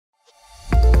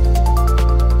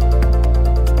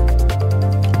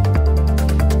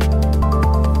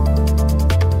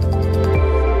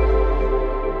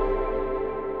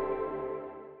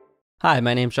Hi,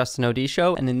 my name is Justin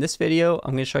Odisho, and in this video,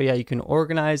 I'm going to show you how you can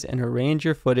organize and arrange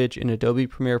your footage in Adobe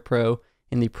Premiere Pro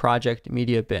in the Project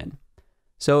Media bin.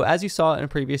 So as you saw in a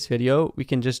previous video, we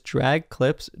can just drag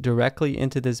clips directly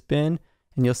into this bin,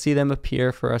 and you'll see them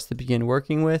appear for us to begin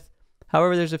working with.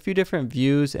 However, there's a few different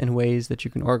views and ways that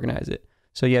you can organize it.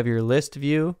 So you have your list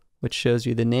view, which shows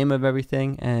you the name of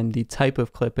everything and the type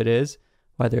of clip it is,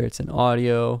 whether it's an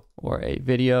audio or a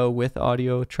video with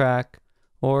audio track,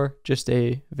 or just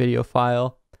a video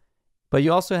file. But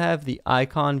you also have the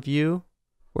icon view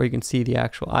where you can see the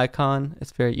actual icon.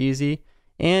 It's very easy.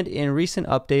 And in recent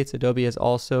updates, Adobe has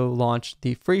also launched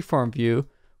the Freeform View,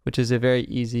 which is a very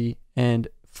easy and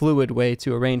fluid way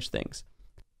to arrange things.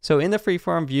 So in the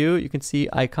Freeform View, you can see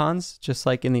icons just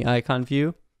like in the icon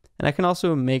view. And I can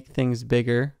also make things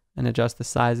bigger and adjust the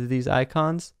size of these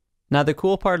icons. Now the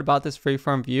cool part about this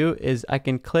Freeform View is I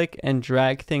can click and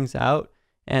drag things out,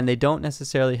 and they don't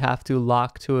necessarily have to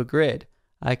lock to a grid.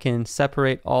 I can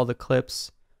separate all the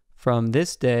clips from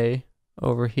this day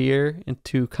over here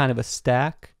into kind of a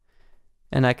stack,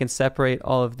 and I can separate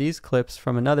all of these clips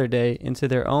from another day into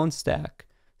their own stack.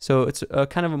 So it's a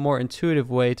kind of a more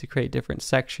intuitive way to create different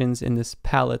sections in this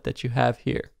palette that you have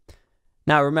here.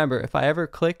 Now remember, if I ever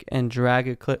click and drag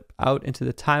a clip out into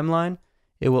the timeline,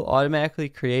 it will automatically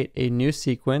create a new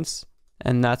sequence,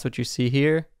 and that's what you see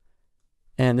here.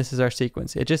 And this is our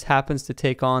sequence. It just happens to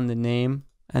take on the name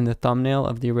and the thumbnail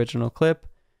of the original clip.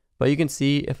 But you can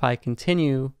see if I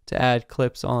continue to add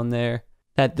clips on there,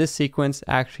 that this sequence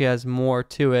actually has more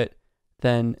to it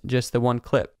than just the one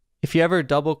clip. If you ever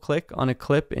double click on a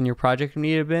clip in your Project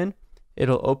Media bin,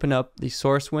 it'll open up the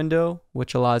source window,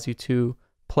 which allows you to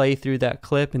play through that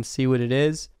clip and see what it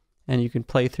is. And you can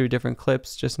play through different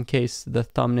clips just in case the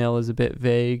thumbnail is a bit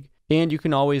vague. And you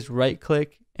can always right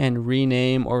click and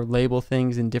rename or label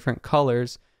things in different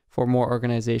colors for more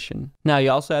organization. Now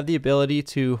you also have the ability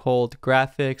to hold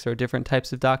graphics or different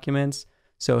types of documents.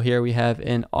 So here we have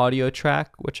an audio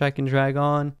track, which I can drag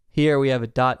on. Here we have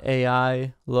a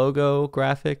 .ai logo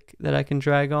graphic that I can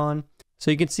drag on.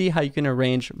 So you can see how you can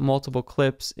arrange multiple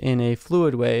clips in a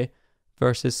fluid way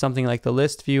versus something like the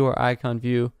list view or icon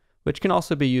view, which can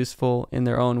also be useful in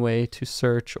their own way to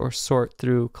search or sort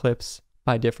through clips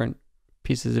by different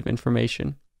pieces of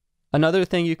information. Another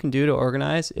thing you can do to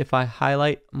organize, if I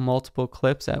highlight multiple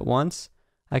clips at once,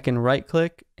 I can right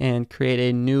click and create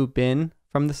a new bin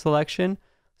from the selection.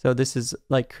 So this is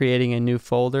like creating a new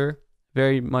folder,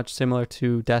 very much similar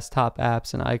to desktop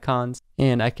apps and icons.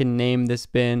 And I can name this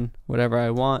bin whatever I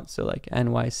want. So like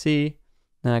NYC,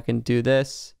 then I can do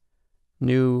this,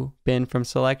 new bin from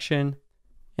selection,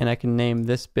 and I can name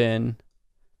this bin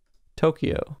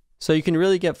Tokyo. So you can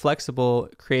really get flexible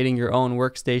creating your own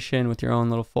workstation with your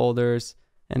own little folders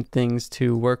and things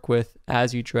to work with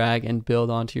as you drag and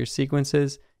build onto your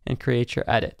sequences and create your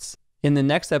edits. In the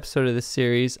next episode of this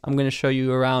series, I'm going to show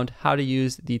you around how to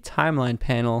use the timeline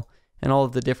panel and all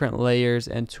of the different layers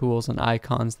and tools and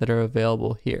icons that are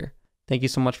available here. Thank you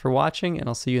so much for watching, and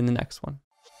I'll see you in the next one.